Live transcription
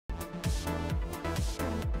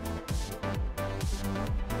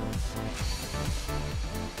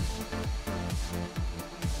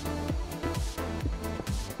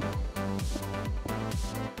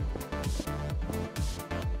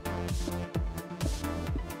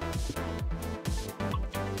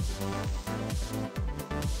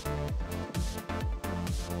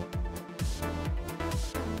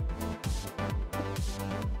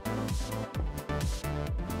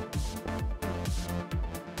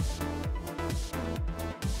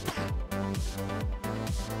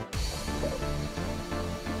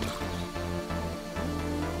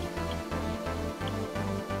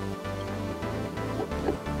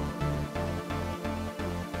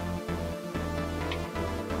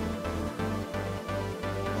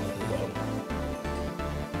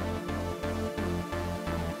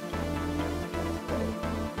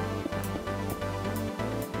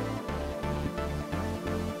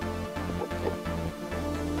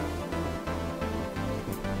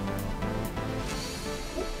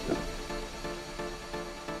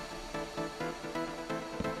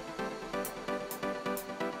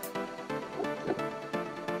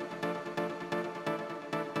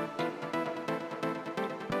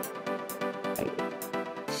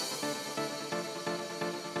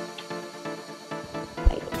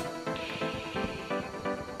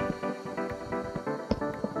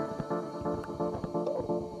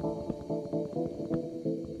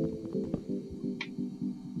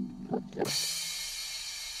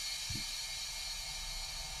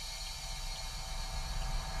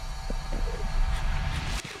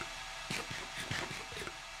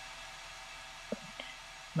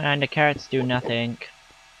And the carrots do nothing.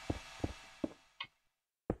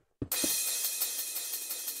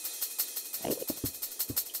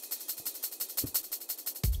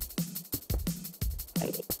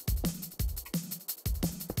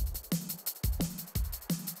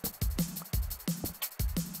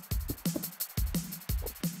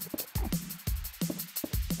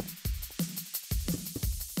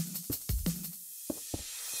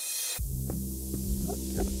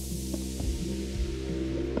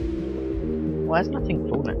 Why is nothing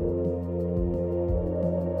falling?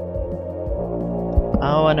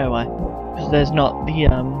 Oh, I know why. Because there's not the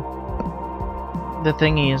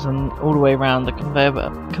thingies and all the way around the conveyor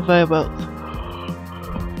belt.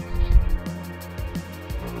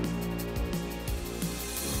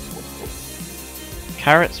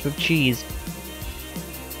 Carrots with cheese.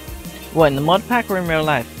 What, in the mod pack or in real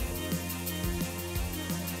life?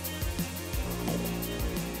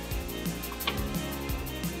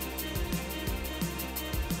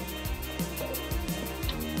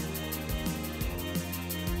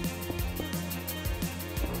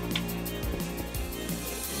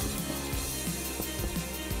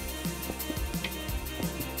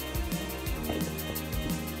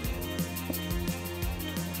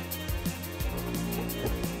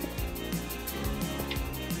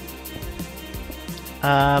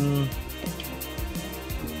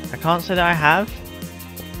 I can't say that I have.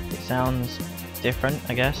 It sounds different,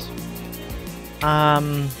 I guess.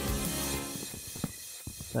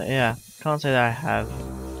 But yeah, can't say that I have.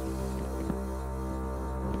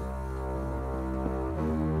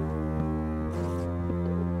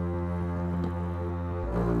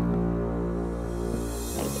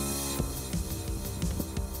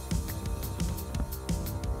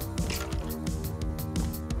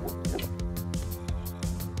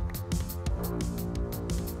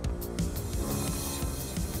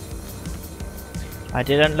 I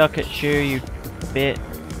didn't look at you, you bit.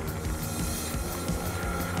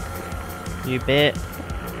 You bit.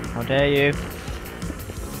 How dare you?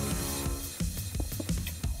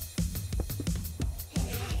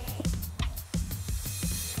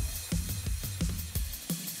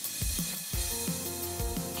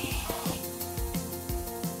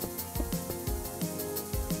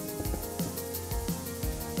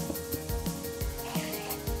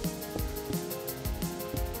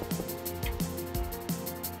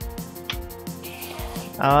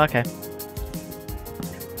 Oh, okay.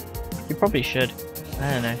 You probably should.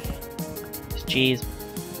 I don't know. It's cheese.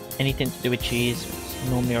 Anything to do with cheese is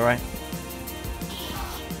normally alright.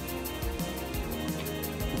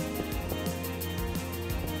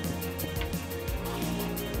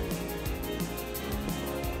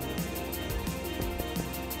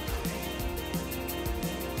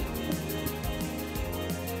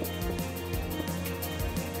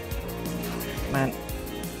 Man.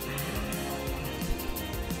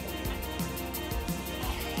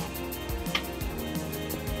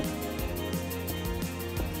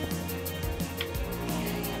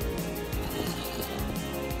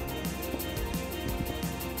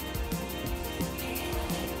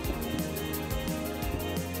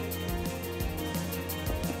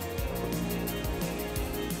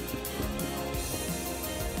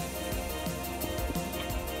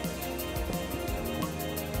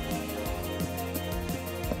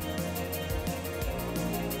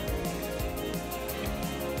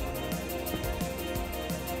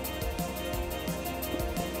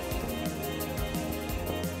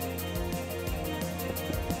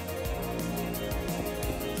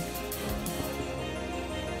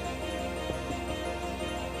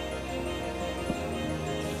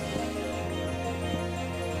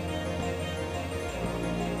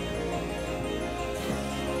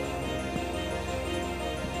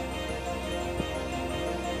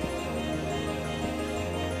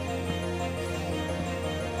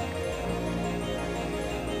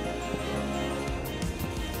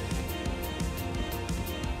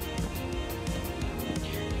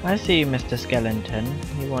 I see you, Mr. Skeleton.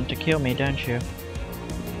 You want to kill me, don't you?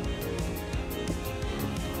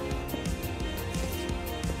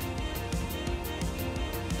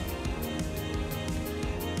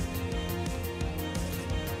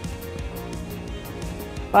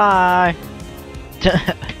 Bye!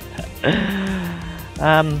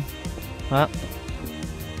 Well.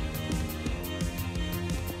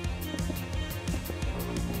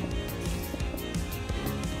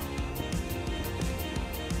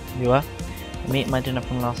 You are? I'm eating my dinner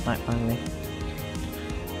from last night finally.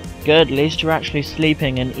 Good, at least you're actually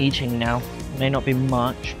sleeping and eating now. May not be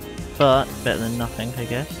much, but better than nothing, I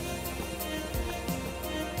guess.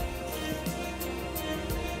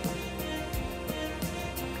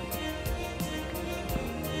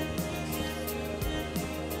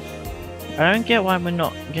 I don't get why we're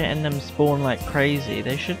not getting them spawn like crazy.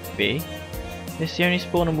 They should be. It's the only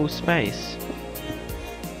spawnable space.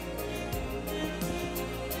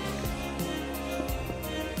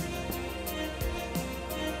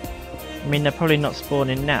 I mean, they're probably not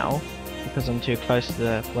spawning now because I'm too close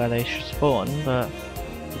to where they should spawn, but...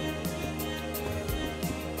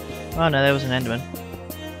 Oh no, there was an Enderman.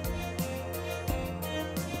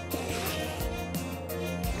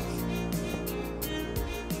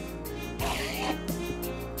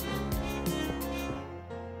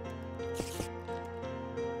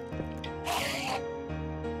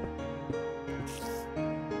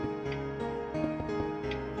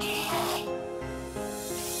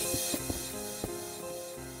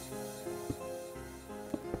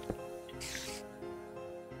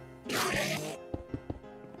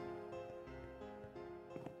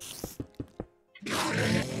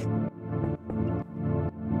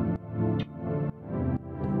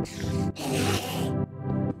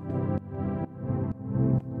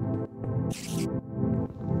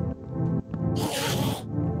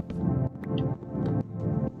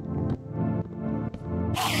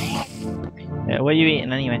 Yeah, what are you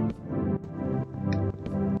eating anyway?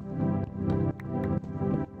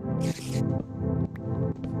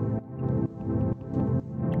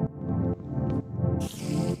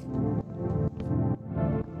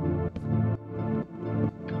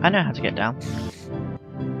 I know how to get down.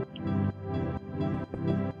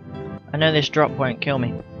 I know this drop won't kill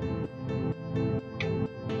me.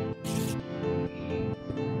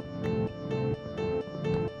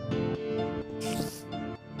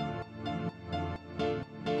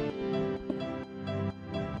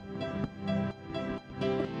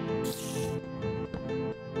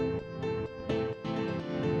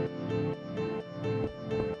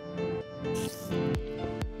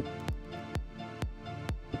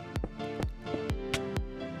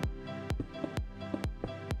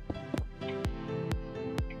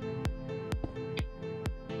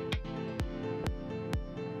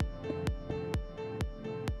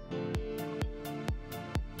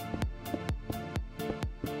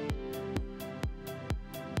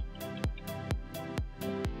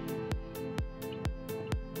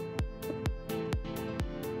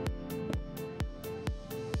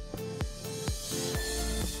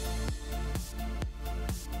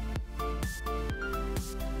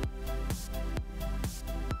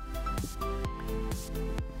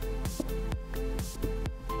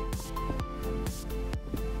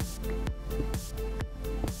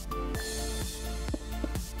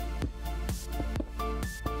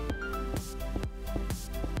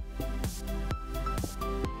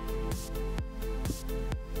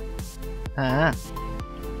 Ah,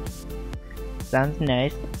 sounds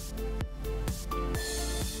nice.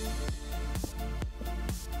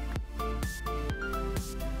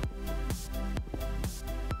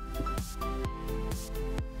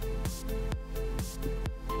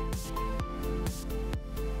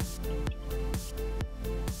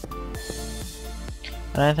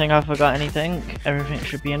 I don't think I forgot anything. Everything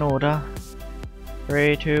should be in order.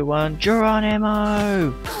 3, 2, 1,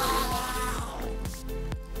 Geronimo!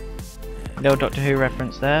 Little Doctor Who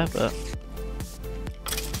reference there, but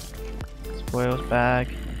spoils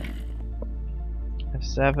bag.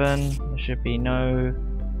 F7. There should be no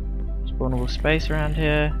spawnable space around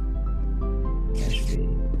here. There should be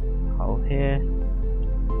a hole here.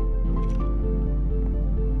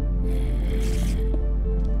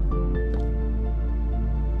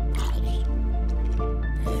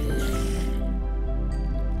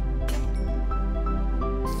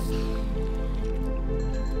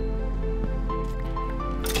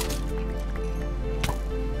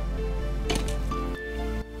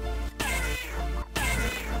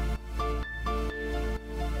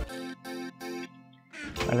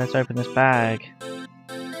 Let's open this bag.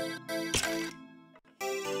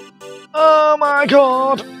 Oh my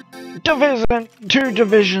god! Division! 2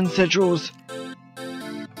 division sigils!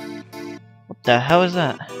 What the hell is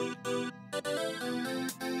that?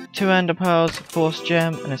 2 ender pearls, force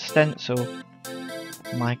gem, and a stencil.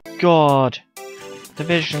 My god!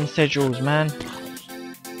 Division sigils, man.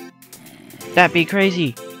 That'd be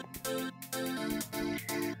crazy!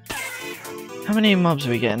 How many mobs are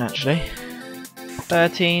we getting actually?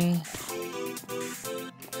 13.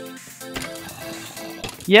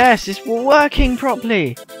 Yes, it's working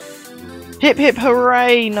properly. Hip hip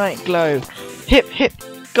hooray, Nightglow. Hip hip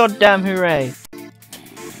goddamn hooray.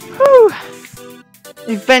 Whew.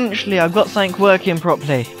 Eventually I've got something working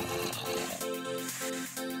properly.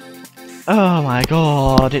 Oh my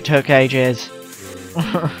god, it took ages.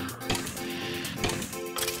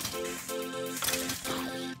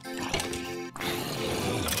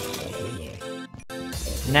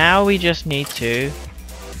 Now we just need to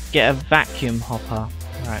get a vacuum hopper.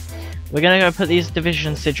 Right. We're gonna go put these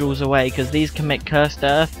division sigils away because these commit cursed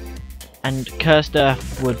earth, and cursed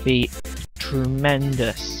earth would be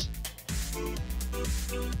tremendous.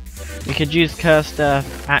 We could use cursed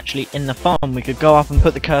earth actually in the farm. We could go up and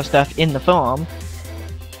put the cursed earth in the farm,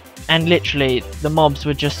 and literally the mobs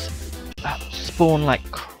would just spawn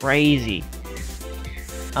like crazy.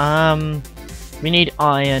 We need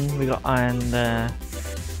iron. We got iron there.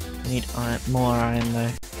 We need iron, more iron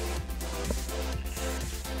though.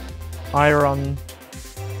 Iron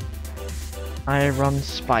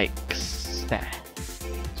spikes there.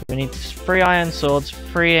 So we need 3 iron swords,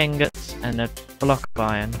 3 ingots, and a block of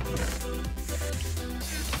iron.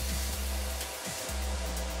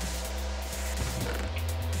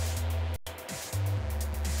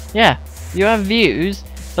 Yeah, you have views,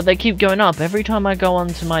 but they keep going up. Every time I go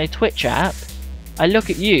onto my Twitch app, I look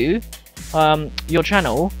at you, your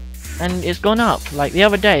channel, and it's gone up. Like the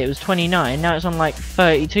other day it was 29, now it's on like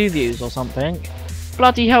 32 views or something.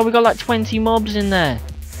 Bloody hell, we got like 20 mobs in there.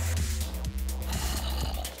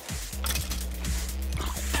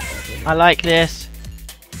 I like this.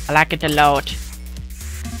 I like it a lot.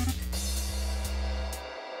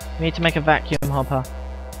 We need to make a vacuum hopper.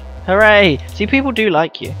 Hooray! See, people do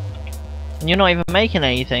like you. And you're not even making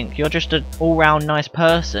anything. You're just an all-round nice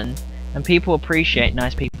person. And people appreciate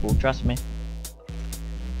nice people, trust me.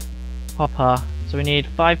 Hopper. So we need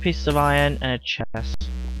 5 pieces of iron and a chest.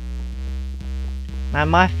 Man,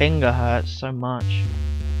 my finger hurts so much.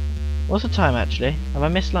 What's the time actually? Have I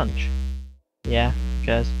missed lunch? Yeah,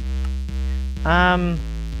 guys. Right,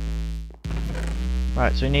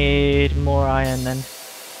 so we need more iron then.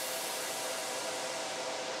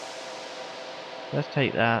 Let's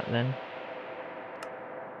take that then.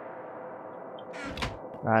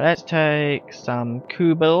 Right, let's take some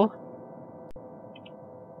cobble.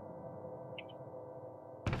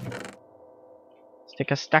 Let's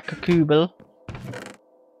take a stack of cobble.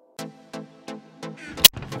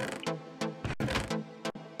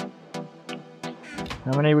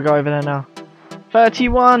 How many we got over there now?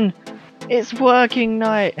 31! It's working,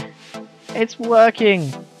 Knight! It's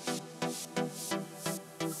working!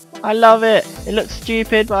 I love it! It looks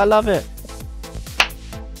stupid, but I love it.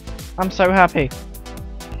 I'm so happy.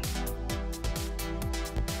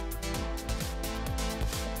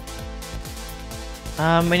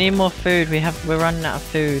 We need more food. We're running out of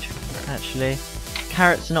food, actually.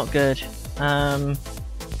 Carrots are not good. Go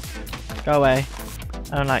away.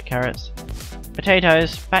 I don't like carrots.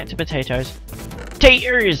 Potatoes. Back to potatoes.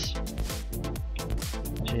 Taters!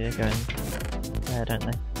 Actually, they're going there, don't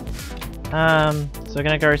they? So we're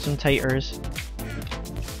gonna grow some taters.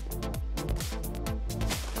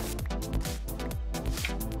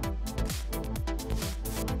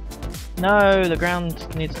 No, the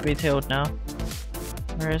ground needs to be tilled now.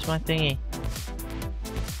 Where is my thingy?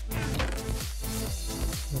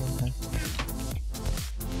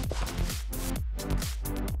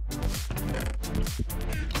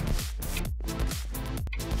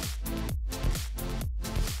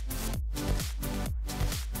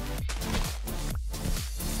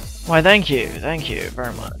 Why, thank you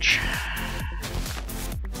very much.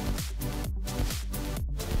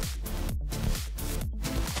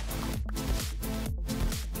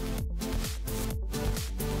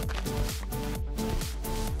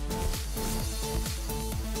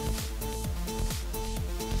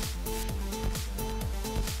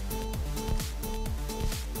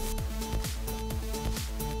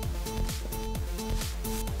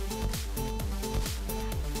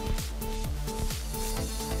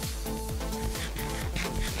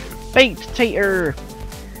 Baked tater!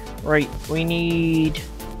 Right, we need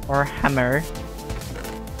our hammer.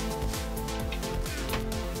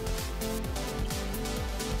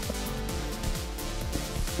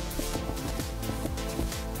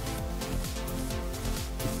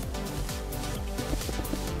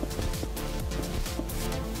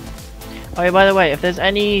 Oh yeah, by the way, if there's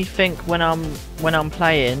anything when I'm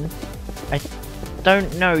playing, I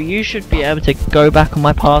don't know, you should be able to go back on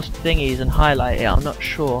my past thingies and highlight it. I'm not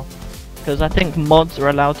sure. Because I think mods are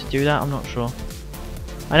allowed to do that, I'm not sure.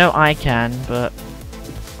 I know I can, but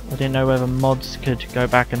I didn't know whether mods could go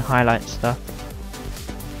back and highlight stuff.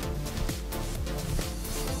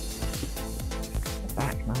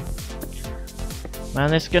 Back, man.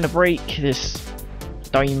 Man, this is gonna break this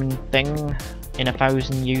diamond thing in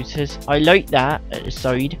 1,000 uses. I like that at the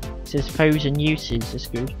side. It says 1,000 uses, that's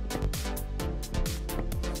good.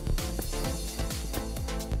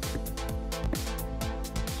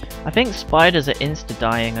 I think spiders are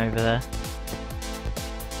insta-dying over there.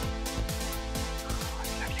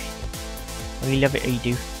 We love it, I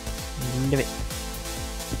do. Love it.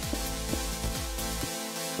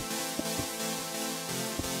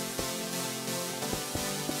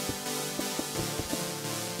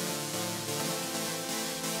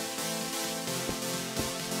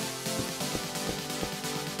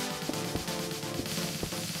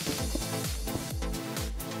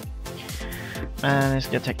 Man, it's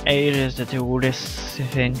gonna take ages to do all this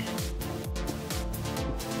thing.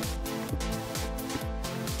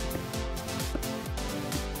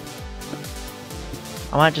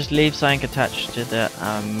 I might just leave something attached to the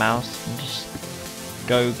mouse and just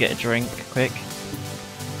go get a drink quick,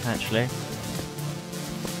 actually.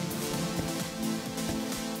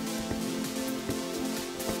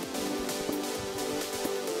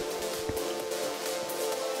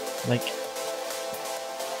 Like,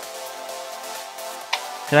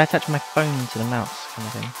 could I attach my phone to the mouse kind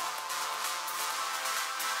of thing?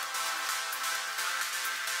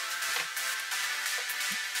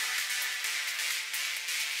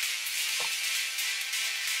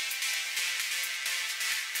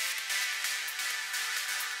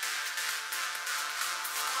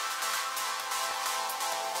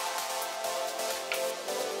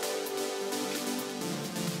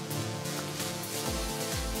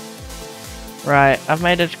 Right, I've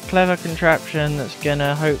made a clever contraption that's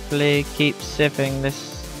gonna hopefully keep sieving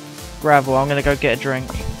this gravel. I'm gonna go get a drink.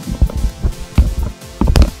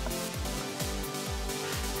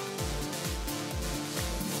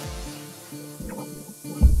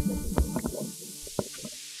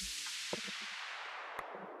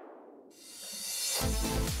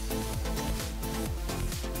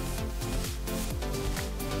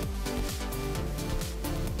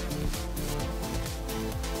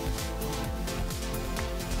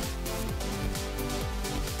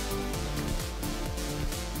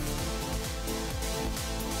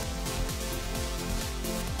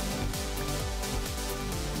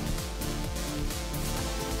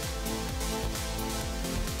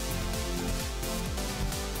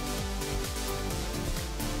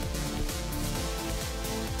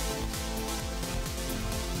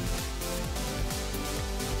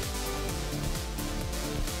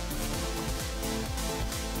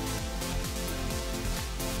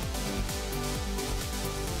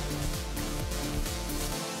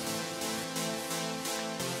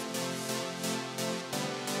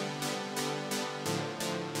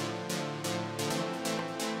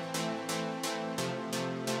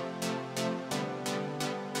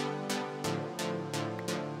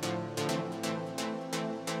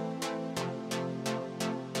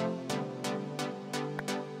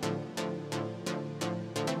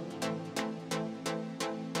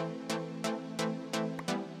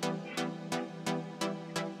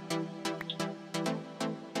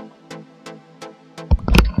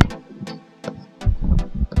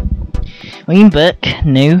 I'm back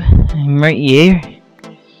now. I'm right here.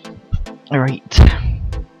 Alright.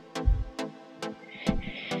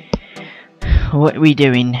 What are we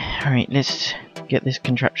doing? Alright, let's get this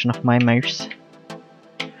contraption off my mouse.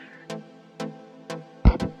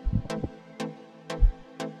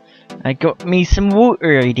 I got me some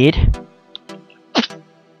water, I did.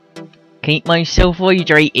 Keep myself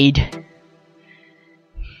hydrated.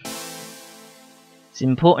 It's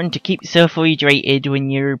important to keep yourself hydrated when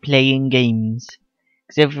you're playing games,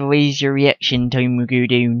 because otherwise your reaction time will go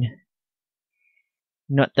down.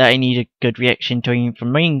 Not that I need a good reaction time for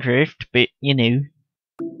Minecraft, but you know.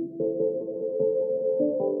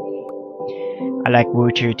 I like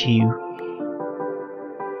water too.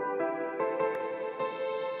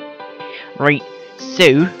 Right,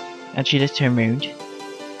 so, actually let's turn around.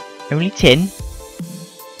 Only 10?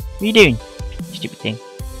 What are you doing? Stupid thing.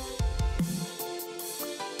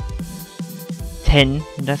 10,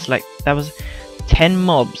 that's like, that was 10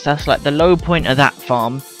 mobs, that's like the low point of that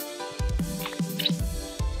farm.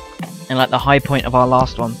 And like the high point of our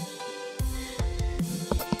last one.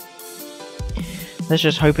 Let's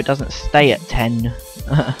just hope it doesn't stay at 10.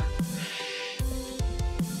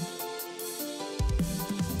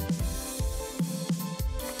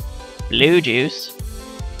 Blue juice?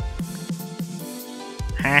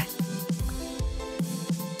 Huh?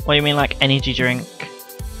 What do you mean like energy drink?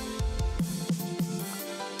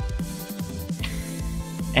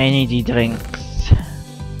 Energy drinks.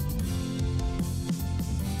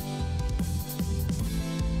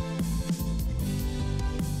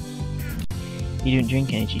 You don't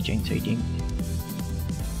drink energy drinks, I think.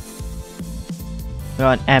 We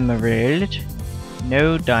got an emerald.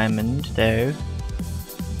 No diamond though.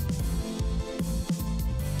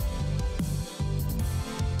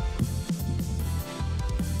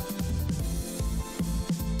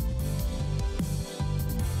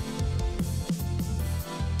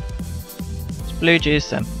 blue juice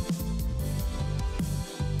then.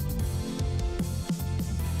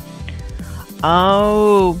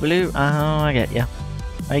 Oh, blue. Oh, I get ya.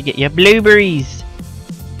 I get ya. Blueberries.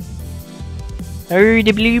 Oh,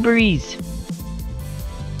 the blueberries.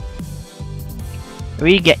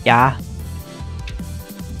 We get ya.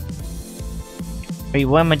 Wait,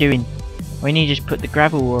 what am I doing? I need to just put the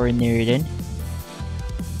gravel ore in there then.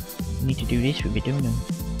 I need to do this with it, don't I?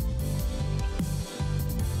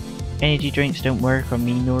 Energy drinks don't work on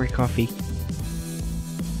me, nor coffee.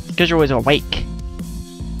 Because you're always awake.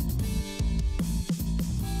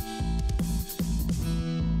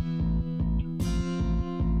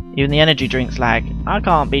 Even the energy drinks lag. I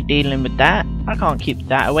can't be dealing with that. I can't keep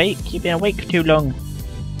that awake. You've been awake for too long.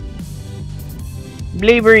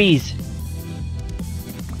 Blueberries!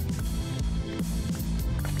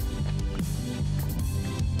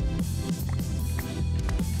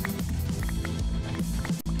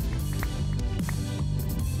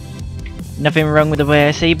 Nothing wrong with the way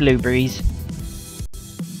I say blueberries.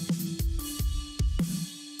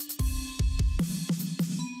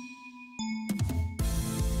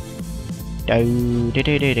 Do do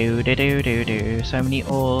do do do do do do do. So many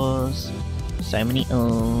ores. So many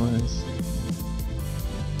ores.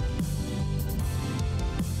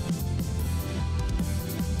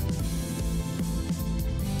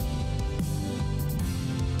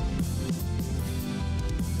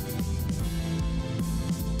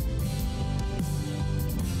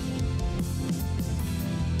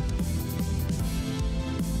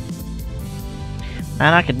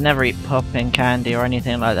 Man, I could never eat popping candy or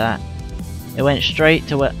anything like that. It went straight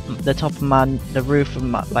to the top of the roof of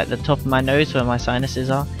my, like the top of my nose where my sinuses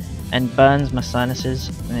are, and burns my sinuses,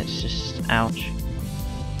 and it's just ouch.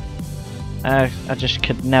 I just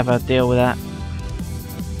could never deal with that.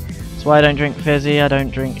 That's why I don't drink fizzy. I don't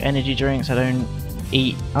drink energy drinks. I don't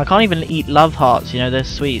eat. I can't even eat love hearts. You know, they're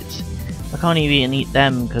sweets. I can't even eat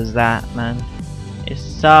them because that, man, it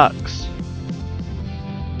sucks.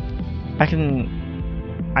 I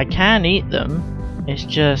can eat them, it's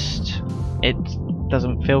just, it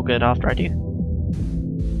doesn't feel good after I do.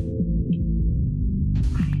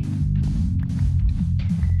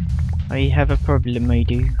 I have a problem, I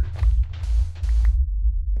do.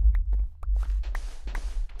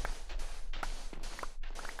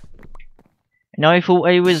 And I thought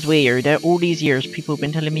I was weird. All these years people have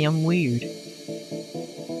been telling me I'm weird.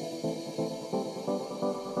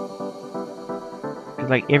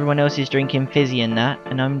 Like everyone else is drinking fizzy and that,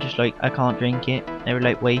 and I'm just like, I can't drink it. They were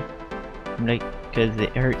like, wait. I'm like, because it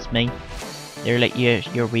hurts me. They're like, yeah,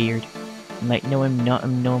 you're weird. I'm like, no, I'm not.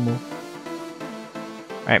 I'm normal.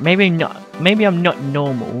 Alright, maybe I'm not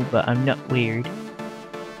normal, but I'm not weird.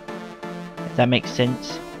 If that makes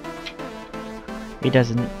sense. It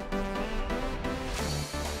doesn't.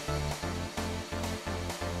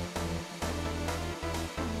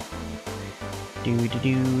 Do do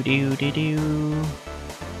do do do do.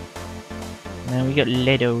 Now we got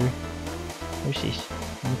lead over. Where's this?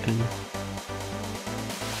 Nickel.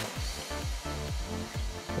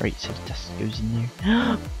 Right, so dust goes in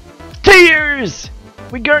there. Tires!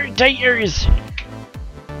 We got tires!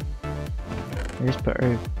 Let's put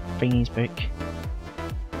our thingies back.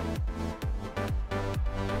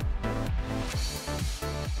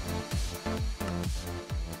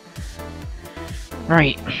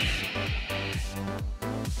 Right.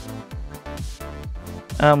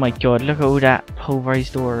 Oh my god, look at all that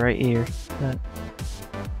pulverized ore right here.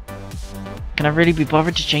 Can I really be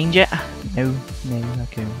bothered to change it? No, I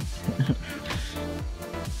can't.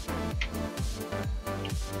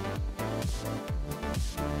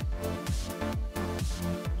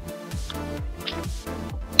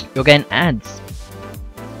 You're getting ads.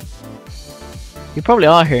 You probably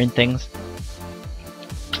are hearing things.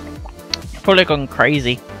 You're probably gone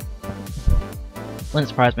crazy. Wouldn't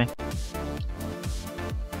surprise me.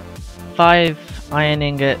 5 iron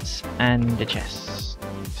ingots and a chest.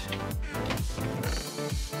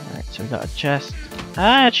 Alright, so we got a chest.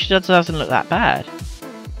 Actually, that doesn't look that bad.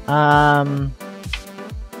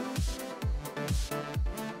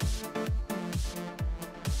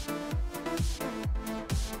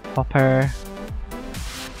 Hopper.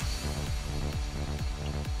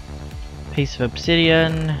 Piece of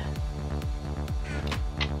obsidian.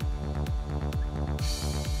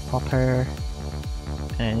 Hopper.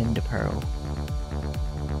 And a pearl.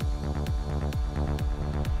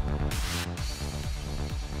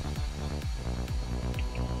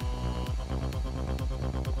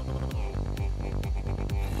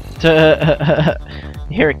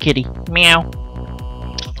 Hear a kitty. Meow.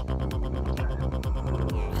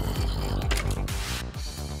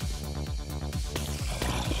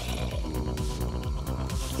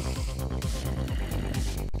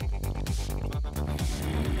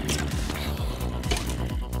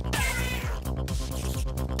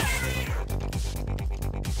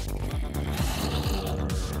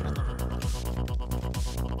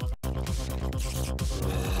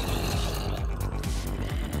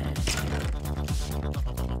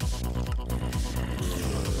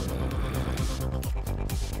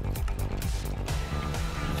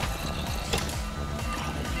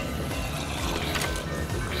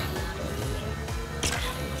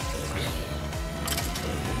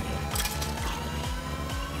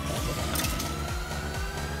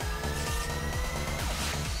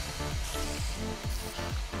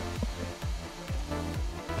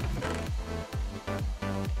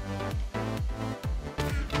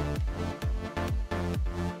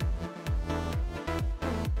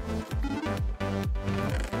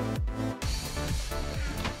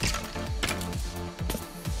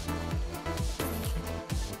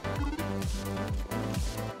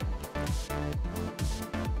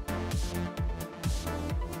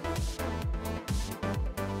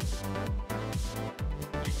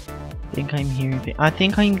 think I'm hearing. I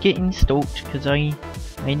think I'm getting stalked because I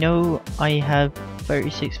know I have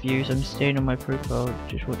 36 views. I'm staying on my profile,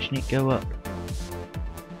 just watching it go up.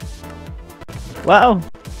 Wow,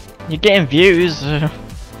 you're getting views. Don't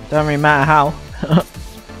really matter how.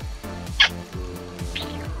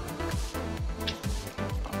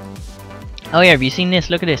 Oh yeah, have you seen this?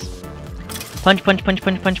 Look at this. Punch, punch, punch,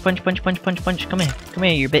 punch, punch, punch, punch, punch, punch, punch. Come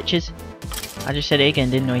here, you bitches. I just said it again,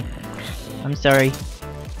 didn't I? I'm sorry.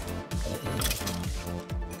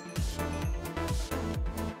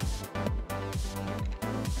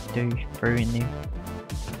 Do throw in there.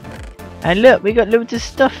 And look, we got loads of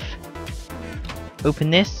stuff.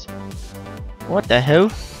 Open this. What the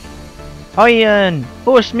hell? Iron!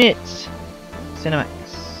 4 Smiths! Cinemax.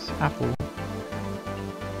 Apple.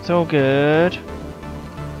 It's all good.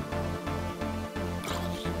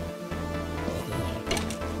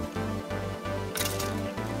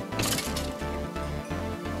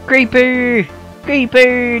 Creeper!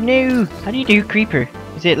 Creeper! No! How do you do creeper?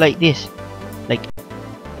 Is it like this? Like...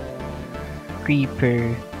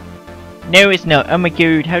 Creeper. No, it's not. Oh my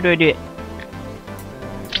god, how do I do it?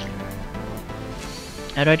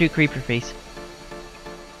 How do I do creeper face?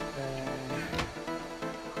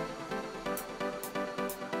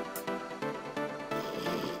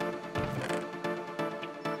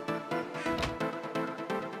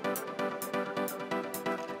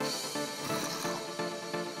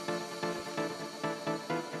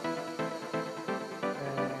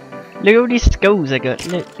 Look at all these skulls I got.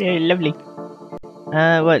 Look, they're lovely.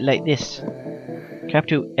 What, like this?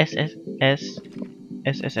 Capital SSS.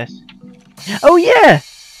 SSS. Oh yeah!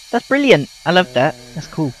 That's brilliant. I love that. That's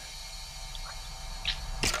cool.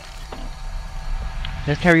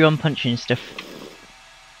 Let's carry on punching stuff.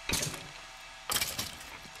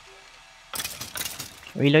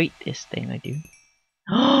 Reload this thing I do.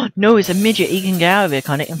 Oh no, it's a midget. He can get out of it,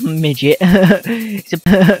 can't it? Midget.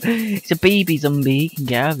 It's a baby zombie. He can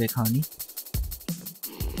get out of it, can't he?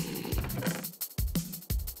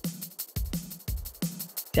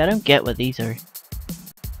 See, I don't get what these are.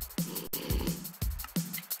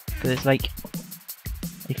 Because it's like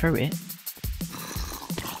they throw it.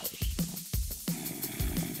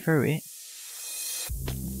 Throw it.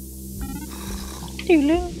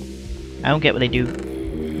 I don't get what they do.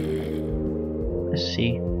 Let's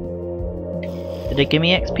see. Did they give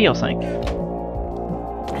me XP or something?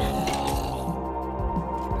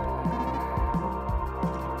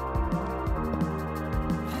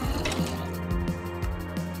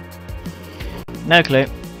 No clue.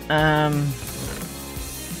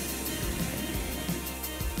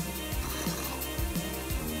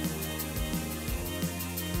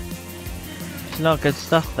 It's a lot of good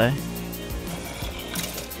stuff though.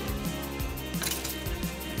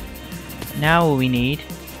 Now all we need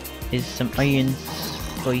is some iron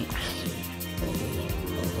spikes.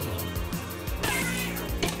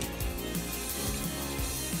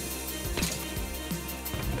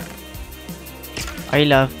 I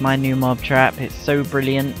love my new mob trap. It's so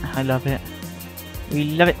brilliant. I love it. We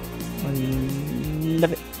love it. We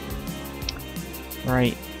love it.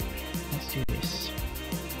 Right. Let's do this.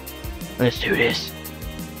 Let's do this.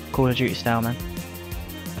 Call of Duty style, man.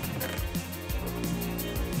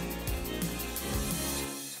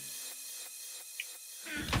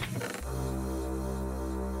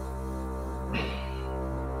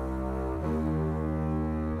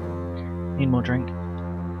 Need more drink.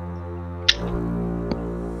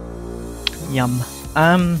 Yum.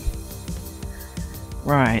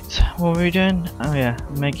 Right. What were we doing? Oh yeah,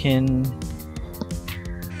 making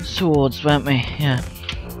swords, weren't we? Yeah.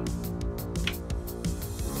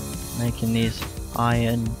 Making these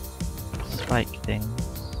iron spike things.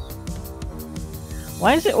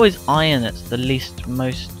 Why is it always iron that's the least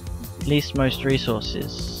most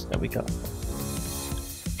resources that we got?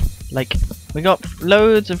 Like, we got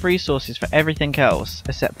loads of resources for everything else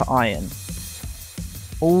except for iron.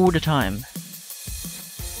 All the time.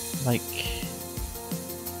 Like...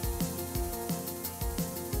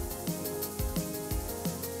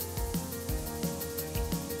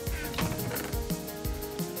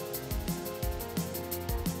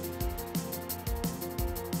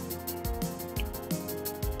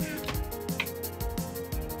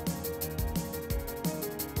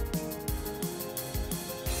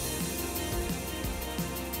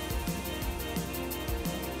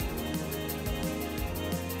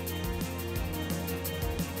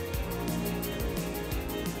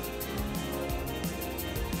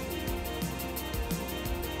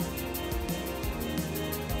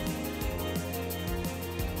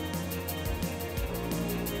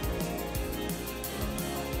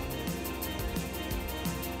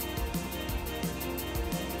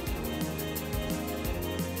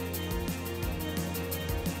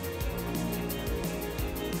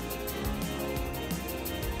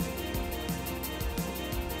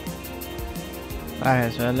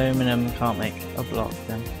 Okay, so aluminum can't make a block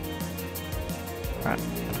then. Right.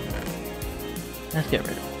 Let's get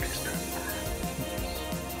rid of all this stuff.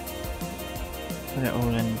 Put it all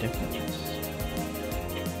in different chests.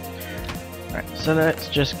 Right, so let's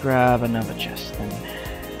just grab another chest then.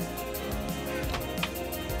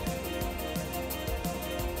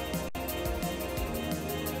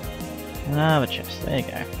 Another chest, there you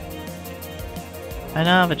go.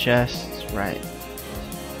 Another chest, right.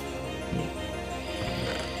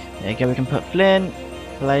 There you go, we can put flint,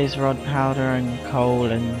 blaze rod powder and coal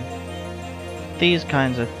and these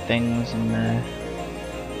kinds of things in there.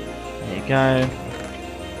 There you go.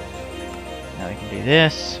 Now we can do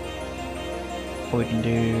this. Or we can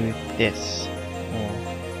do this. Or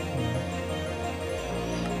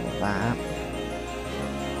that.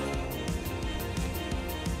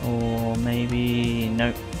 Or maybe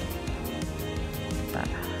nope. That.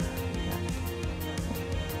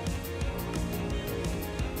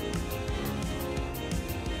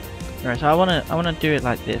 Right, so I wanna do it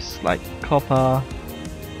like this, like copper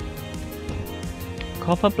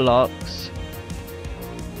blocks.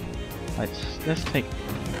 Let's take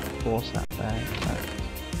force that there. That's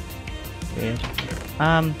weird.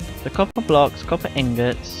 The copper blocks, copper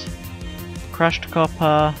ingots, crushed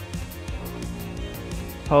copper,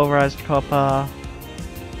 pulverized copper, all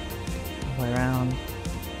the way around,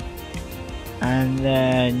 and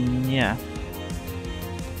then yeah,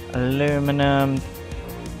 aluminum,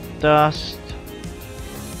 dust.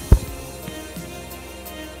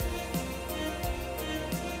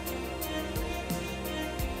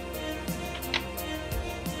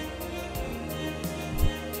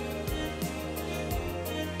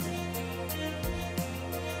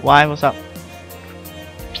 Why? What's up?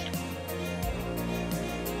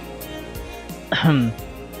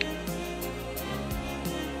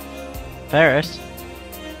 Ferris?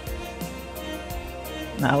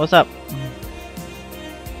 Nah, what's up?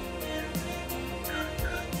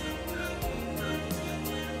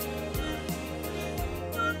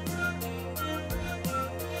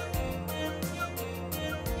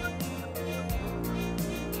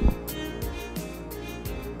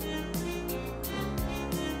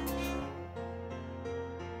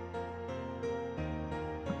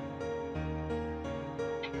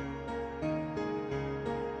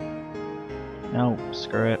 No,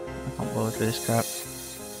 screw it. I can't bother with this crap.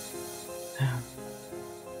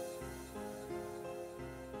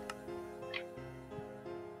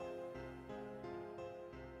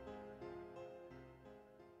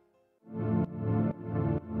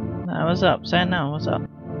 Nah, what's up? Say it now, what's up?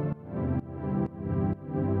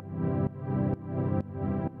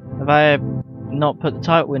 Have I not put the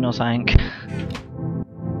title in or something?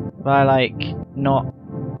 Have I like not...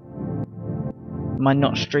 Am I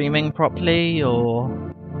not streaming properly, or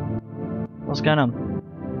what's going on?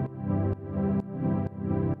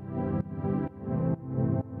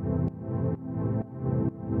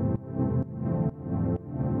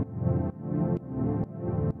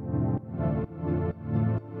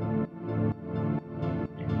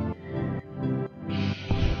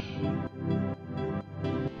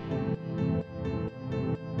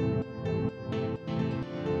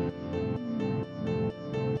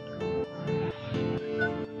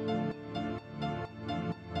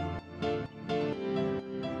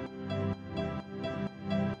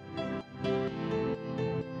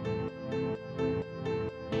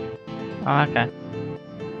 Oh, okay.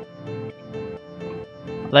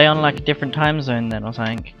 Are they on like a different time zone then or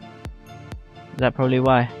something? Is that probably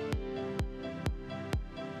why?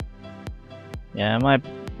 Yeah,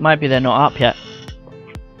 might be they're not up yet.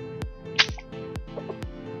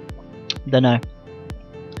 Dunno.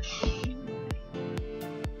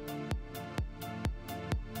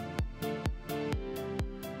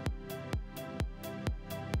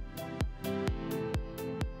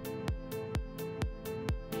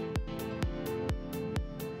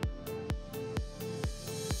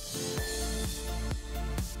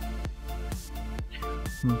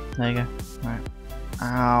 There you go. Right.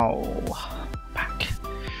 Ow. Back.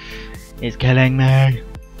 It's killing me.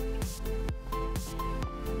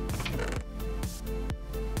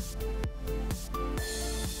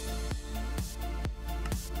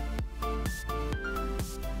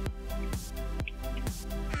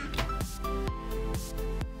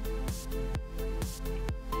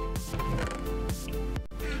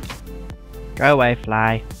 Go away,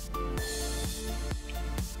 fly.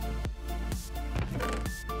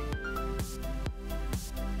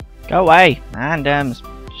 Go away, man,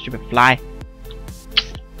 stupid fly.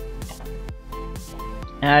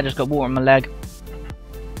 Yeah, I just got water on my leg.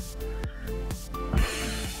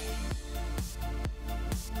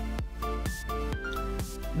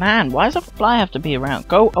 Man, why does a fly have to be around?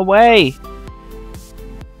 Go away!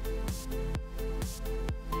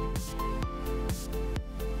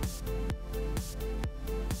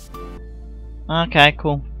 Okay,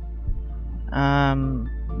 cool.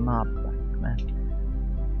 Mob, man.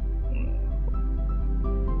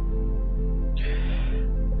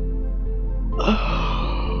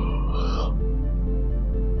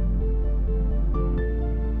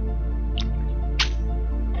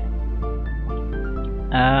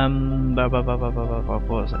 What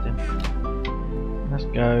was I doing? Let's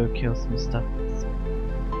go kill some stuff.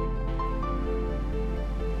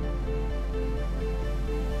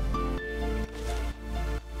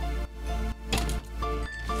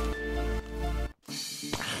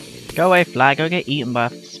 Go away, fly. Go get eaten by a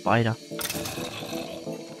spider.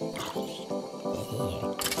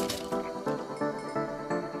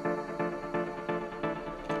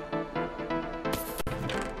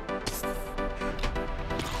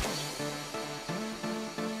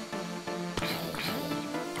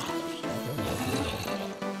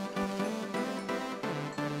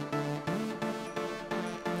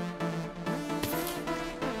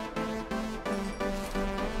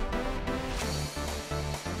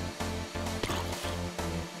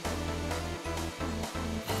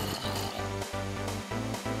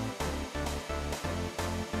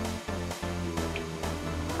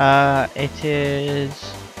 It is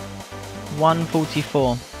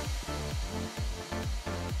 1:44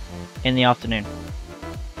 in the afternoon.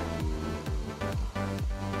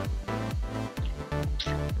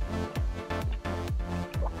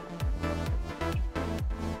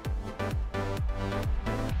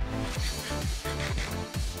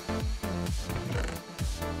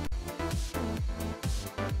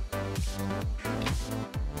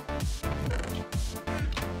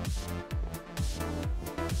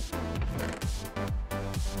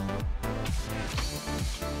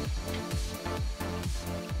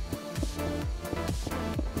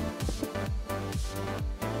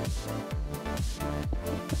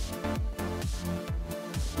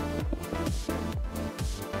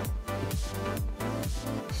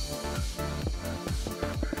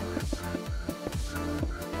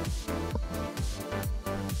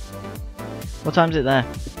 What time is it there?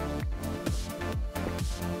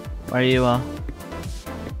 Where you are?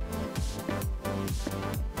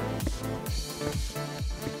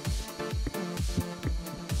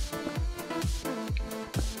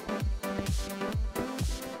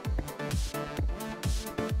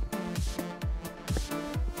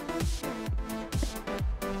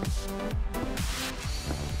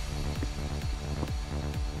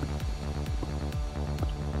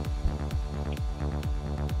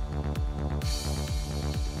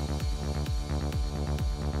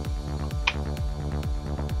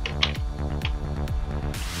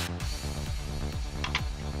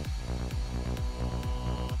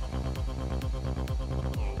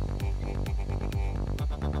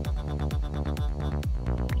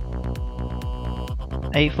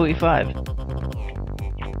 $8:45.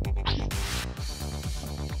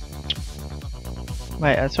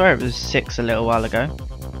 Wait, I swear it was 6 a little while ago.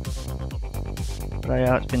 But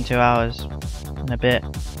yeah, it's been 2 hours and a bit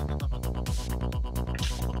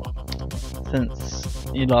since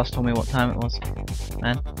you last told me what time it was.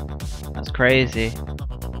 Man, that's crazy.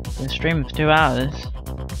 Been streaming for 2 hours.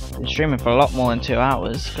 Been streaming for a lot more than 2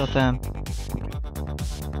 hours. Goddamn.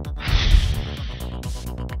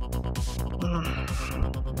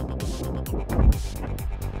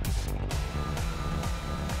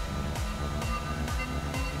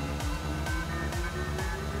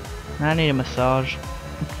 I need a massage.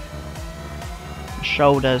 My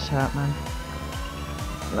shoulders hurt, man.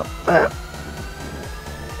 Not bad.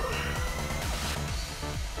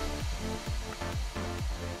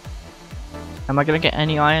 Am I gonna get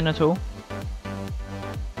any iron at all?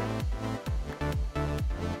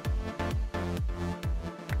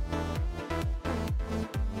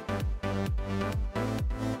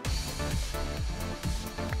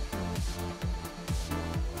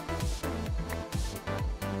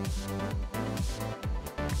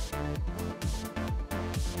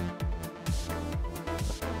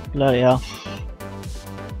 Bloody hell.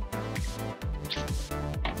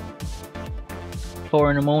 4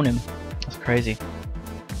 in the morning. That's crazy.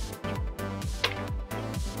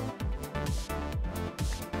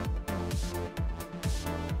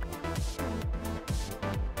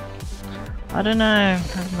 I don't know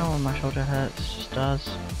why my shoulder hurts, it just does.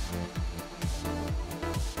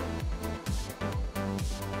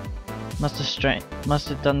 Must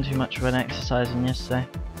have done too much of an exercising yesterday.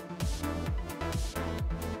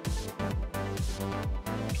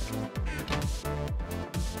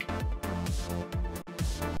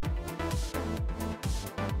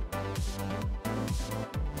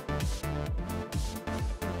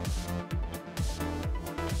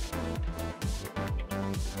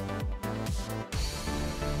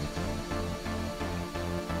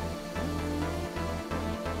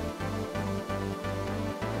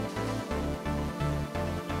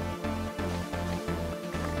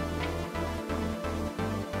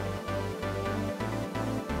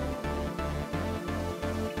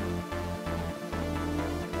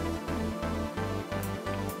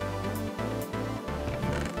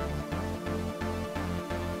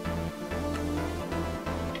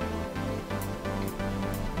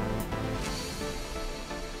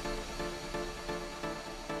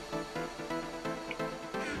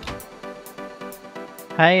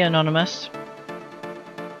 Hey Anonymous.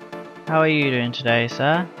 How are you doing today,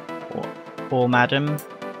 sir? Or madam?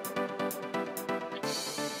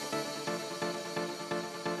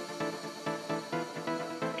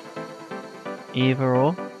 Either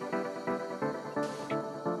or.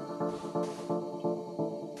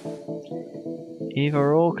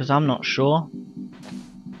 Either or, because I'm not sure.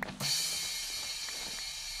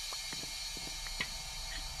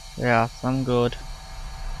 Yeah, I'm good.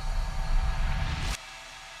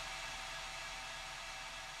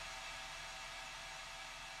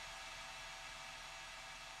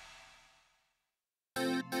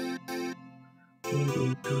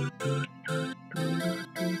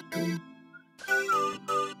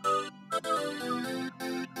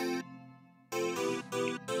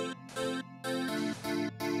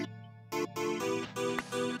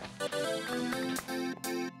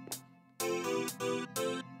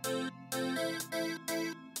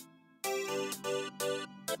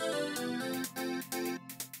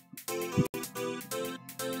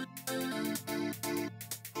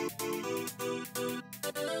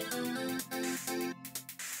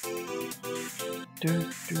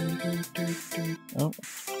 Oh.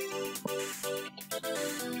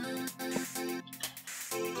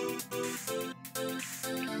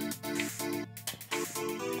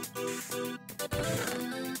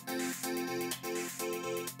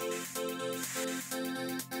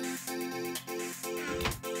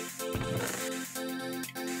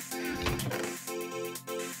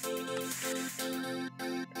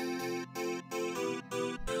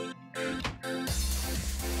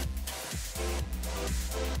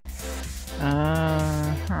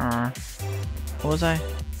 What was I?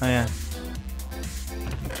 Oh yeah.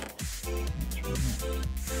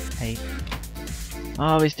 8.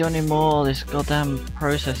 Oh, we still need more. This goddamn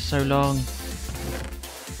process is so long.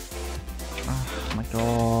 Oh my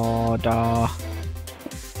god.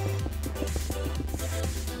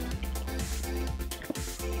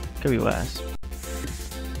 Could be worse.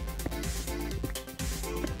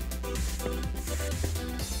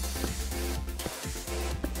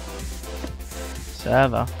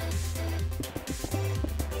 Server.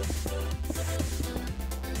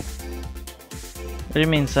 What do you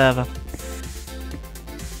mean server?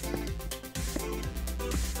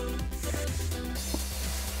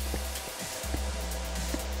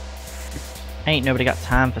 Ain't nobody got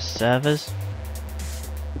time for servers.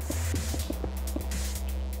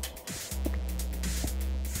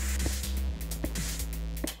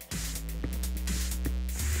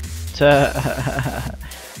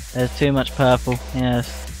 There's too much purple, yes.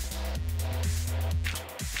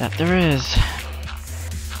 That there is.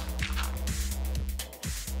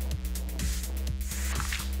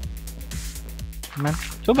 Man,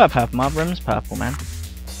 it's all about purple. My room's purple, man.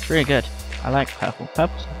 It's really good. I like purple.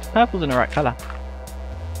 Purple's in the right colour.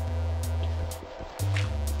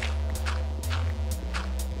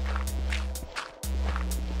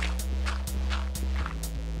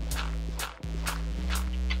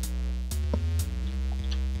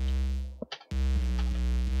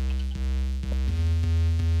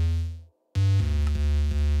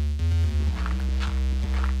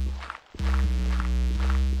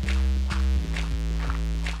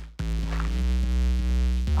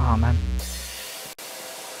 Oh man.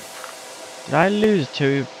 Did I lose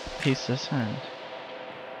 2 pieces of sand?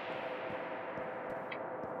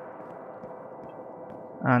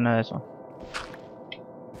 Oh no, there's one.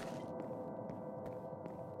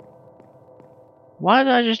 Why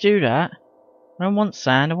did I just do that? I don't want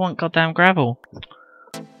sand, I want goddamn gravel.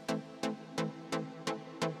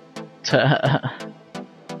 Oh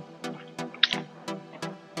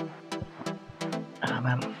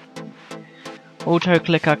man. Auto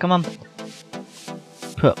clicker, come on.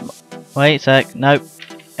 Wait a sec, nope.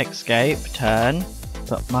 Escape, turn.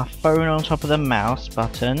 Put my phone on top of the mouse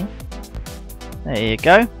button. There you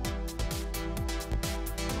go.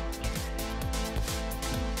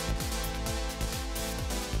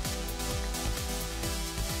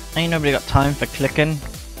 Ain't nobody got time for clicking.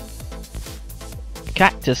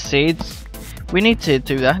 Cactus seeds. We need to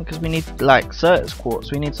do that because we need like Certus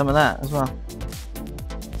quartz. We need some of that as well.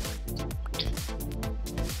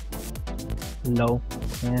 Lol.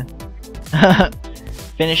 Yeah.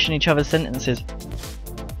 Finishing each other's sentences.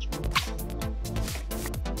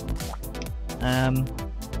 Oh,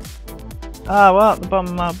 well, at the bottom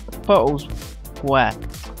of my bottle's wet.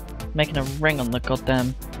 Making a ring on the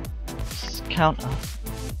goddamn counter.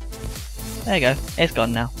 There you go. It's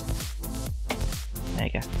gone now. There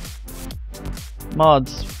you go.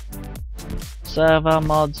 Mods. Server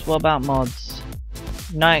mods. What about mods?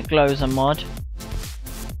 Night glow's a mod.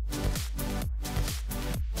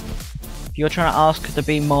 If you're trying to ask to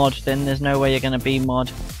be mod, then there's no way you're gonna be mod.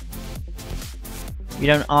 You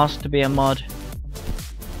don't ask to be a mod.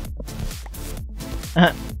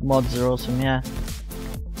 Mods are awesome, yeah.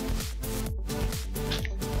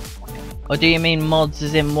 Or do you mean mods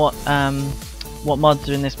as in what mods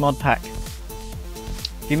are in this mod pack?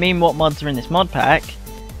 If you mean what mods are in this mod pack,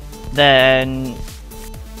 then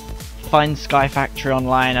find Sky Factory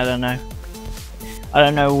online, I don't know. I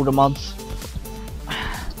don't know all the mods.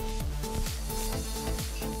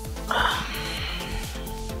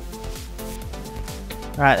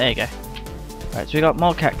 Right, there you go. Right, so we got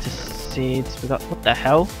more cactus seeds. We got, what the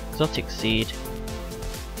hell? Exotic seed.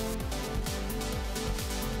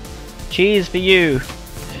 Cheese for you!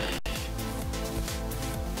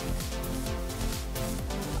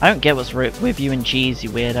 I don't get what's with you and cheese,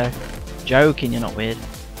 you weirdo. Joking, you're not weird.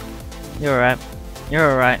 You're alright.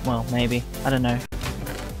 You're alright, well, maybe. I don't know.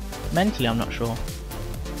 Mentally, I'm not sure.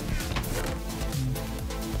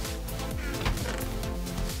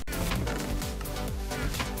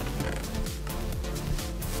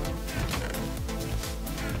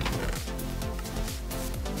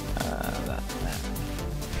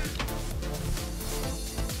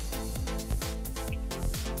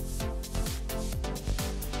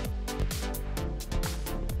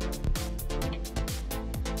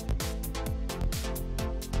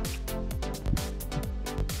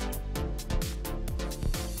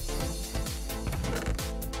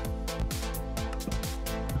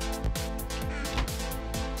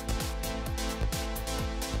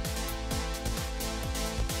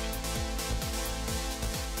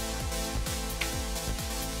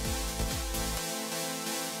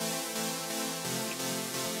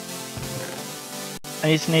 I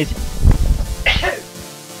need to sneeze.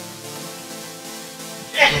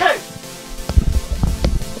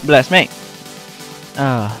 Bless me.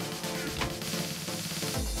 Ah.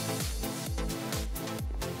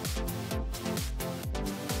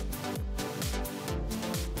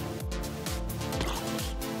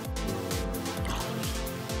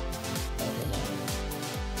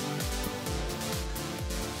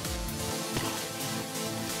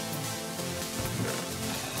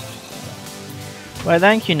 Well,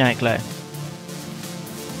 thank you, Nightglow.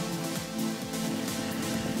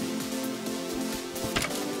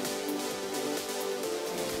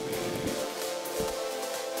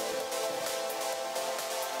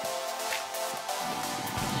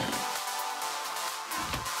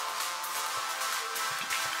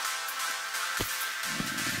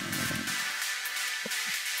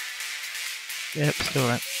 Yep, still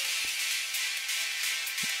right.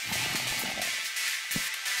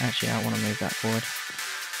 Actually, I want to move that forward.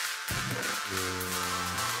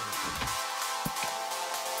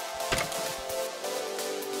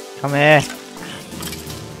 Come here.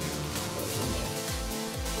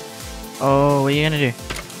 Oh, what are you gonna do?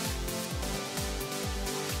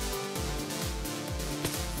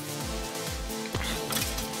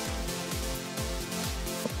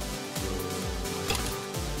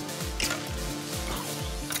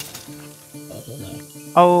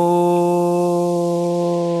 Oh,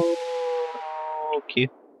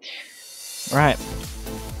 cute. Right.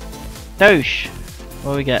 Dosh.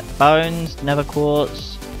 What do we get? Bones, nether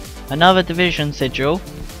quartz, another division sigil,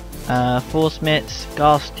 force mitts,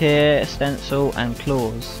 gas tier, stencil, and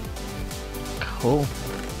claws. Cool.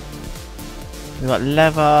 We've got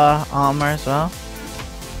leather armor as well.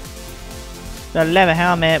 Got a leather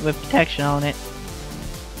helmet with protection on it.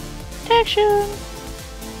 Protection!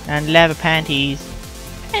 And leather panties.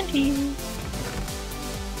 Panties!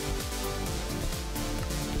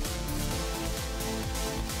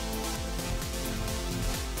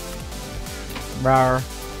 Rawr.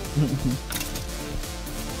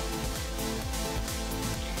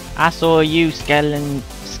 I saw you,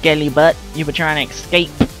 skelly butt. You were trying to escape.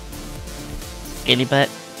 Skelly butt.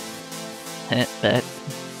 But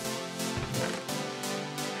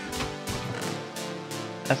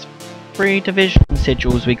that's 3 division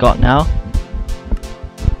sigils we got now.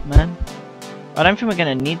 Man, I don't think we're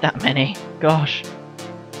gonna need that many. Gosh.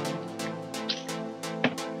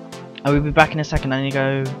 I will be back in a second. I need to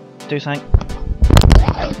go do something.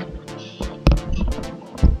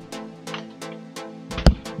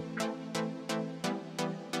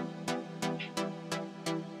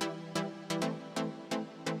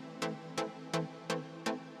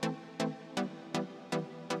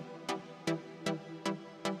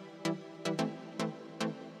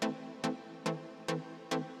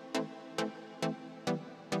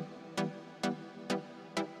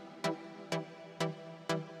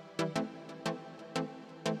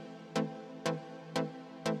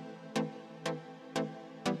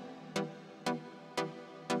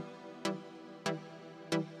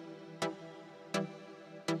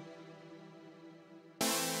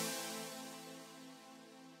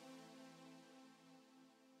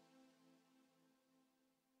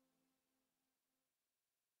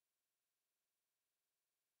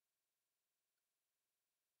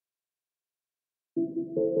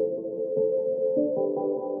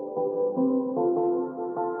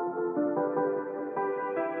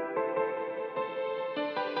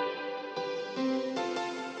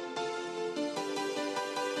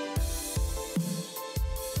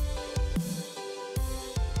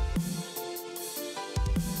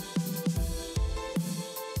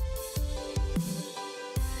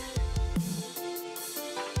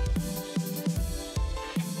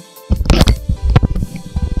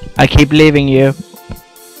 I keep leaving you.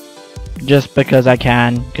 Just because I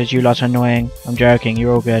can, because you lot are annoying. I'm joking,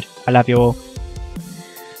 you're all good. I love you all.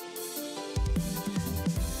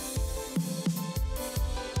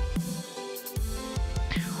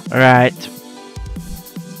 Alright.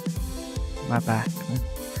 My back.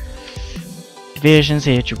 Division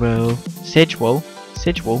Sidgewell. Sidgewell?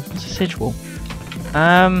 Sidgewell? What's a Sidgewell?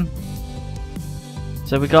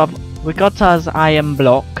 So we got us iron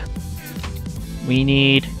block. We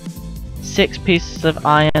need 6 pieces of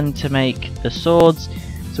iron to make the swords.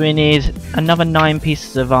 So we need another 9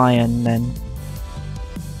 pieces of iron then.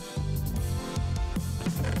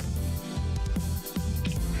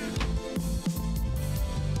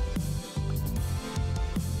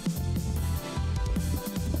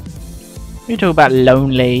 You talk about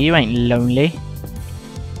lonely, you ain't lonely.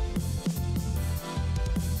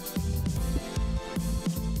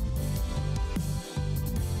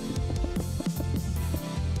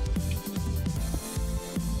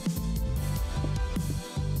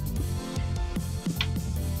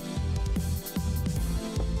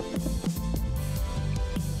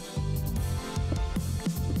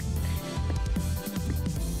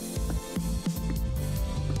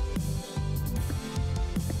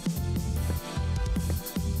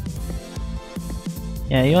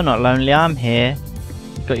 Yeah, you're not lonely, I'm here.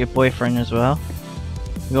 You've got your boyfriend as well.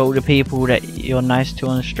 You've got all the people that you're nice to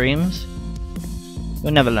on streams.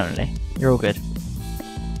 You're never lonely. You're all good.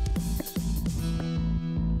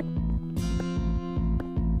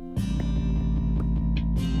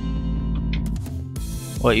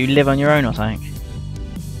 What, you live on your own or something?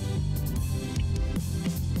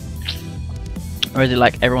 Or is it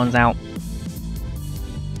like everyone's out?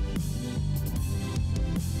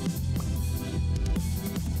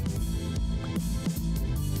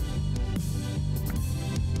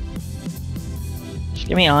 Just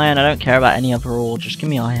give me iron, I don't care about any other ore, just give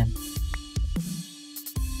me iron.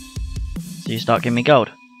 So you start giving me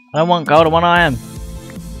gold. I don't want gold, I want iron.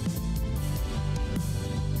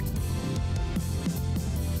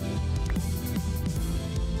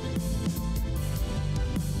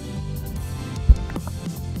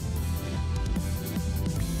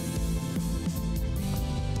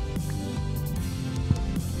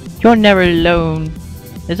 You're never alone.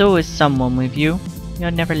 There's always someone with you.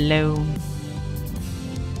 You're never alone.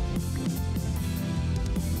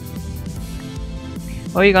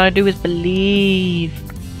 All you gotta do is believe.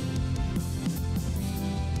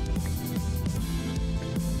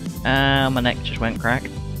 My neck just went crack.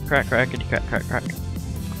 Crack, crackety, crack, crack, crack.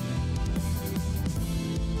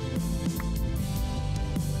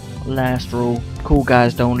 Last rule. Cool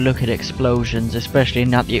guys don't look at explosions, especially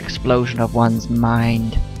not the explosion of one's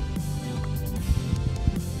mind.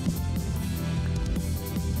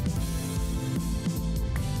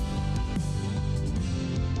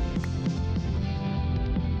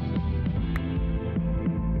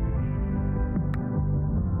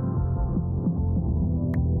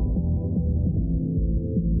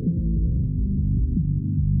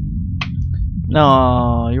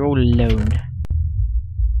 No, you're all alone.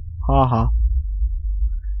 Haha.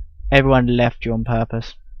 Everyone left you on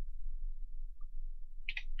purpose.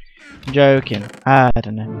 Joking. I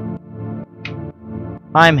don't know.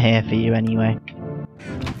 I'm here for you anyway.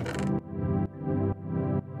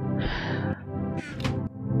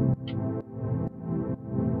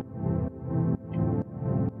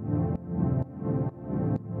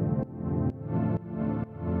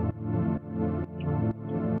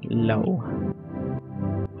 Low.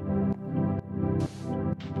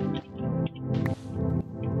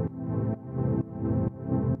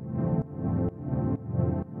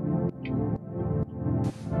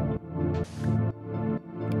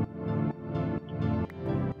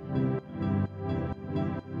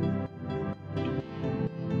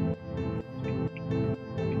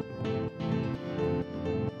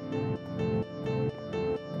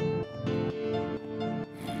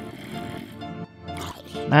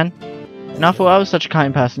 Man, and I thought I was such a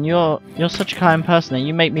kind person. You're such a kind person and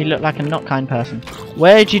you make me look like a not kind person.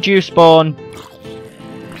 Where did you spawn?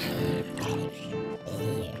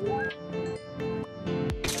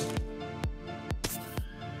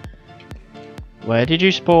 Where did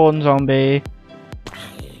you spawn, zombie?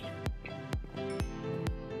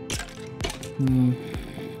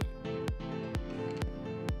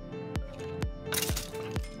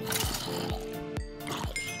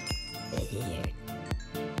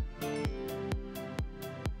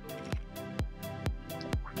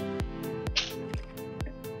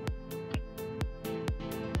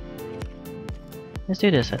 Let's do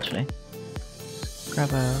this actually.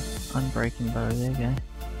 Grab a unbreaking bow, there you go.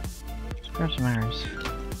 Let's grab some arrows.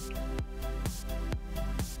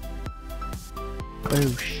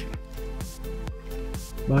 Boosh.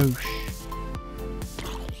 Boosh.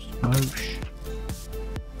 Boosh.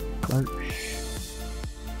 Boosh.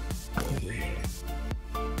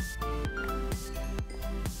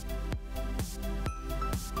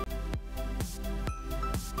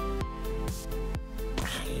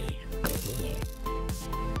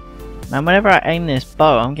 Man, whenever I aim this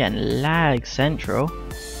bow, I'm getting lag central.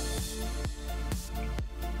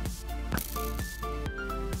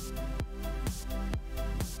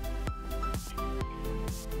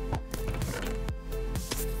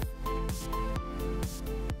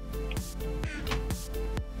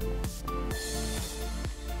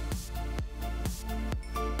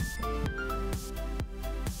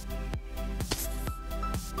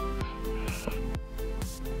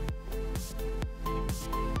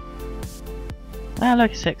 Ah,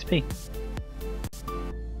 look, it's XP.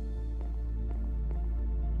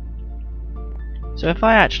 So if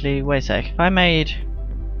I actually, wait a sec, if I made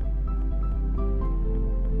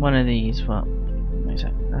one of these, what? Wait a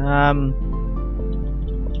sec.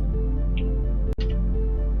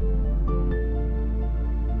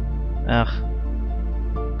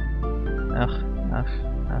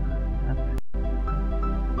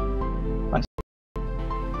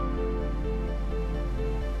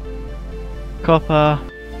 Copper.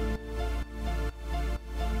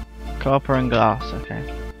 Copper and glass, okay.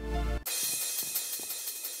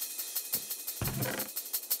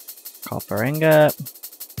 Copper ingot.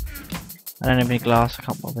 I don't have any glass, I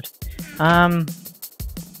can't bother.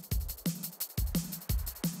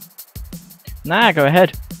 Nah, go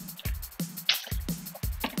ahead.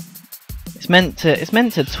 It's meant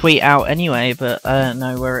to tweet out anyway, but I don't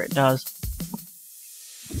know where it does.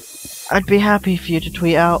 I'd be happy for you to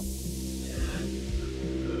tweet out.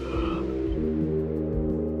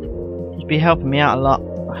 You'd be helping me out a lot.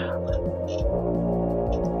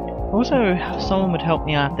 Also, if someone would help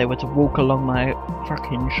me out if they were to walk along my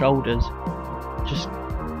fucking shoulders. Just,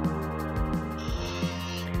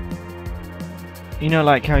 you know,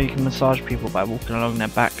 like how you can massage people by walking along their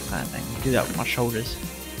back kind of thing. You do that with my shoulders.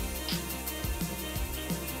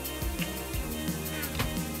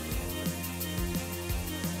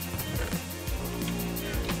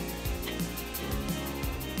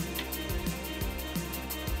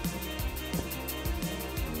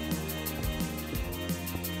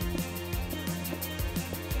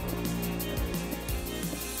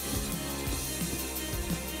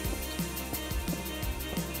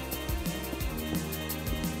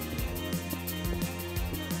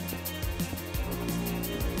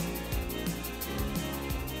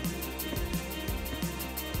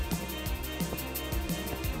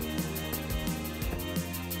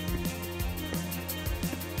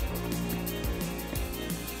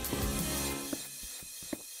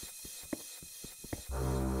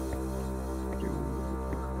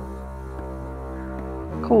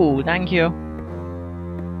 Cool, thank you.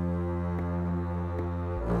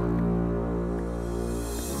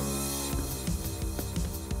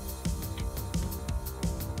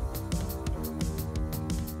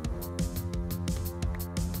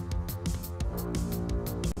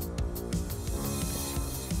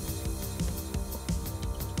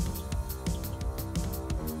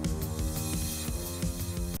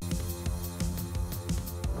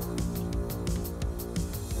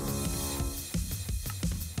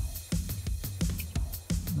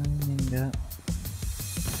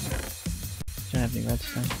 Don't have any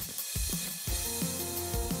redstone.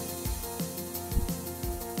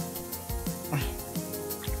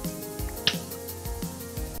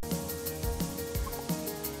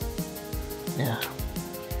 Yeah.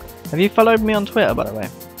 Have you followed me on Twitter, by the way?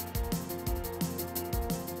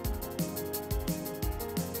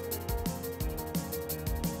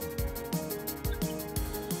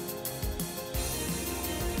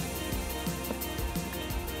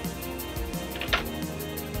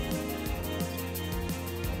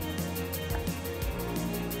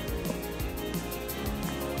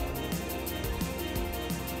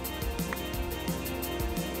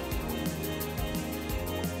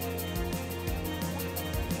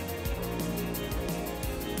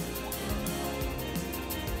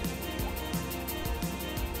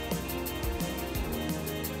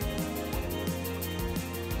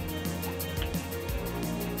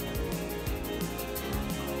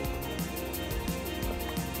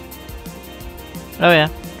 Oh yeah.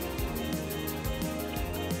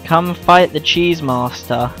 Come fight the cheese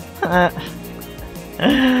master.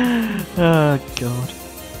 Oh god.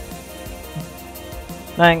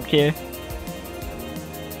 Thank you.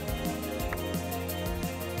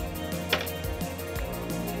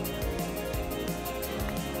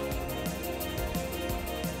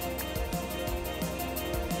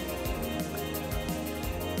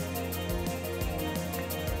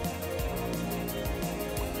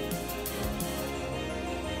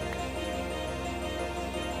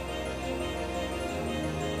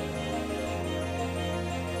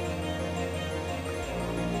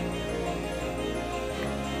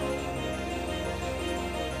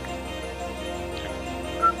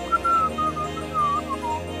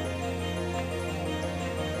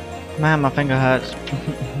 Man, my finger hurts.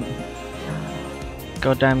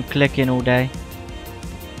 Goddamn clicking all day.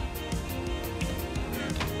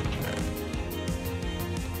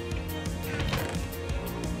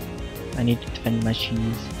 I need to defend my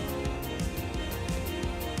cheese.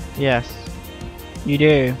 Yes, you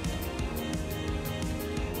do.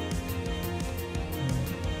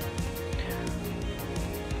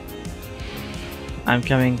 I'm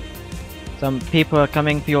coming. Some people are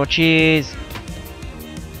coming for your cheese.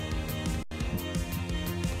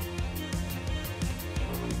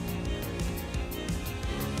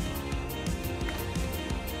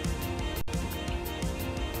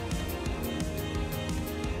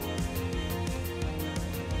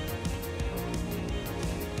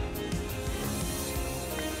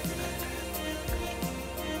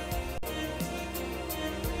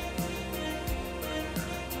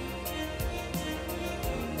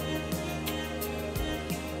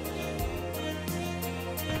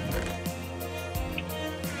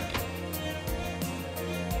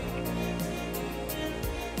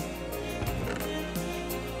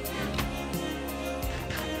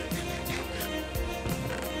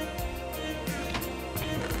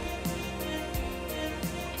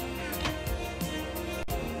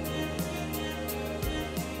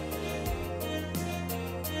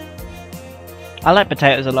 I like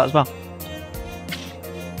potatoes a lot as well.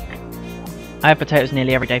 I have potatoes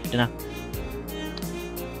nearly every day for dinner.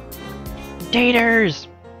 Taters!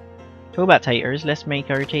 Talk about taters, let's make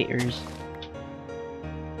our taters.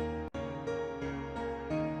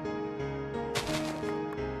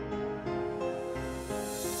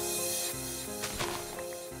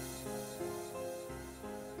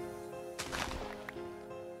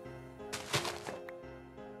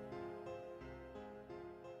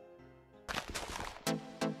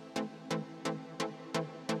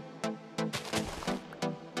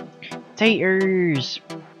 Taters!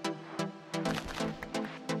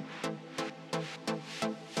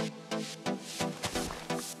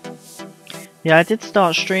 Yeah, I did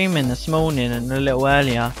start streaming this morning and a little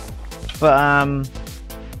earlier, but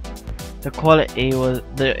the quality was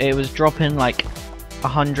it was dropping like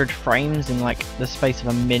 100 frames in like the space of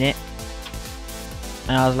a minute,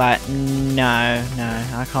 and I was like, no,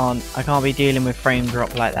 I can't be dealing with frame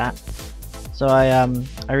drop like that. So I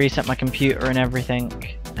reset my computer and everything,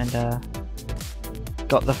 and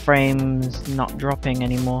got the frames not dropping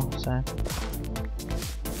anymore. So.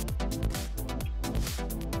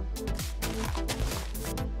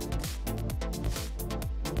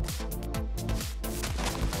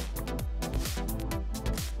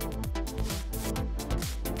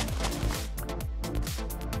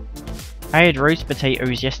 I had roast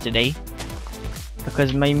potatoes yesterday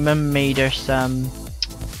because my mum made us a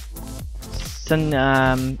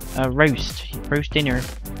roast dinner.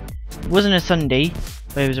 It wasn't a Sunday,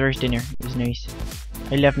 but it was a roast dinner. It was nice.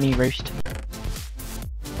 I love me roast.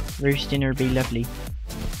 Roast dinner be lovely.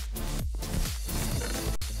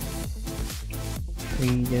 We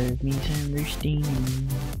love me some roasting.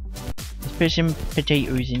 Let's put some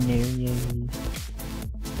potatoes in there, yay.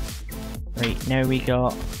 Right, now we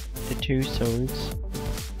got the 2 swords.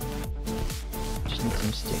 Just need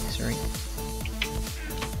some sticks, right?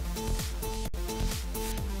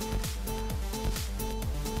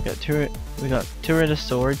 We got two of the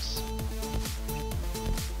swords.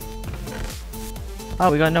 Oh,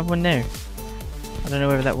 we got another one there. I don't know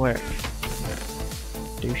whether that worked.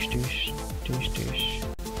 Douche, douche, douche, douche.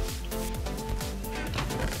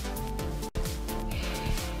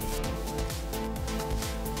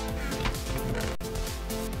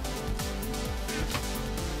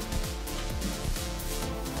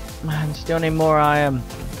 Man, still need more iron.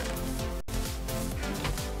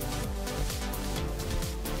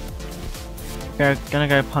 Gonna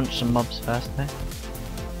go punch some mobs first though.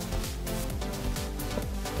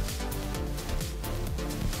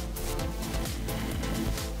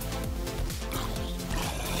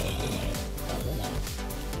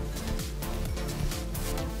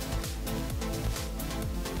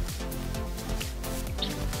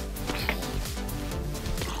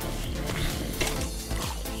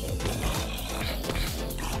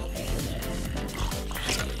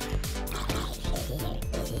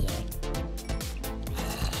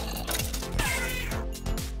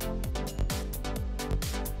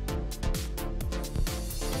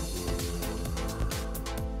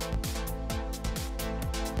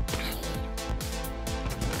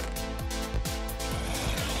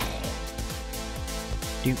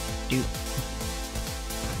 Doop, doop.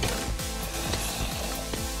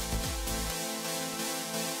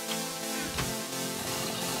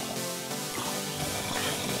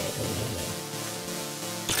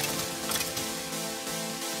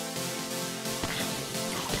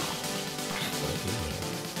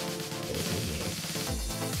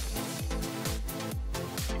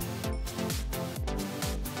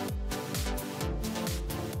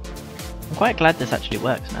 quite glad this actually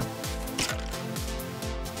works now.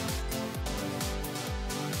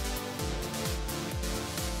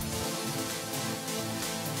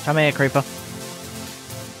 Come here, creeper.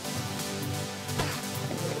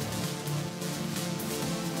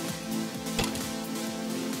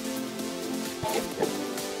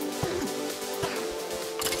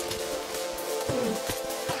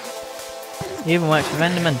 It even works with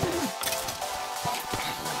Enderman.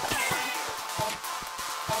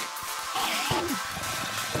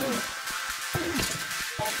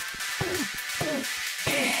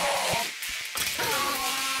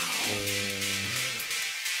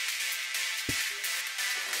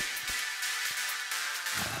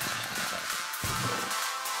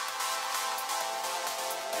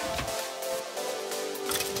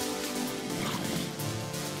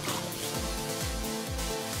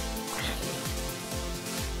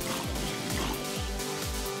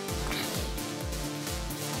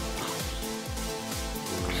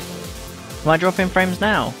 Am I dropping frames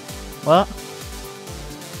now? What?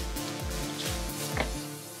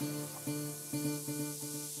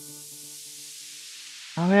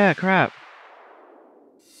 Oh yeah, crap.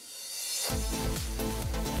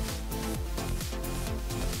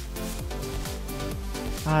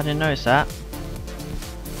 Oh, I didn't notice that.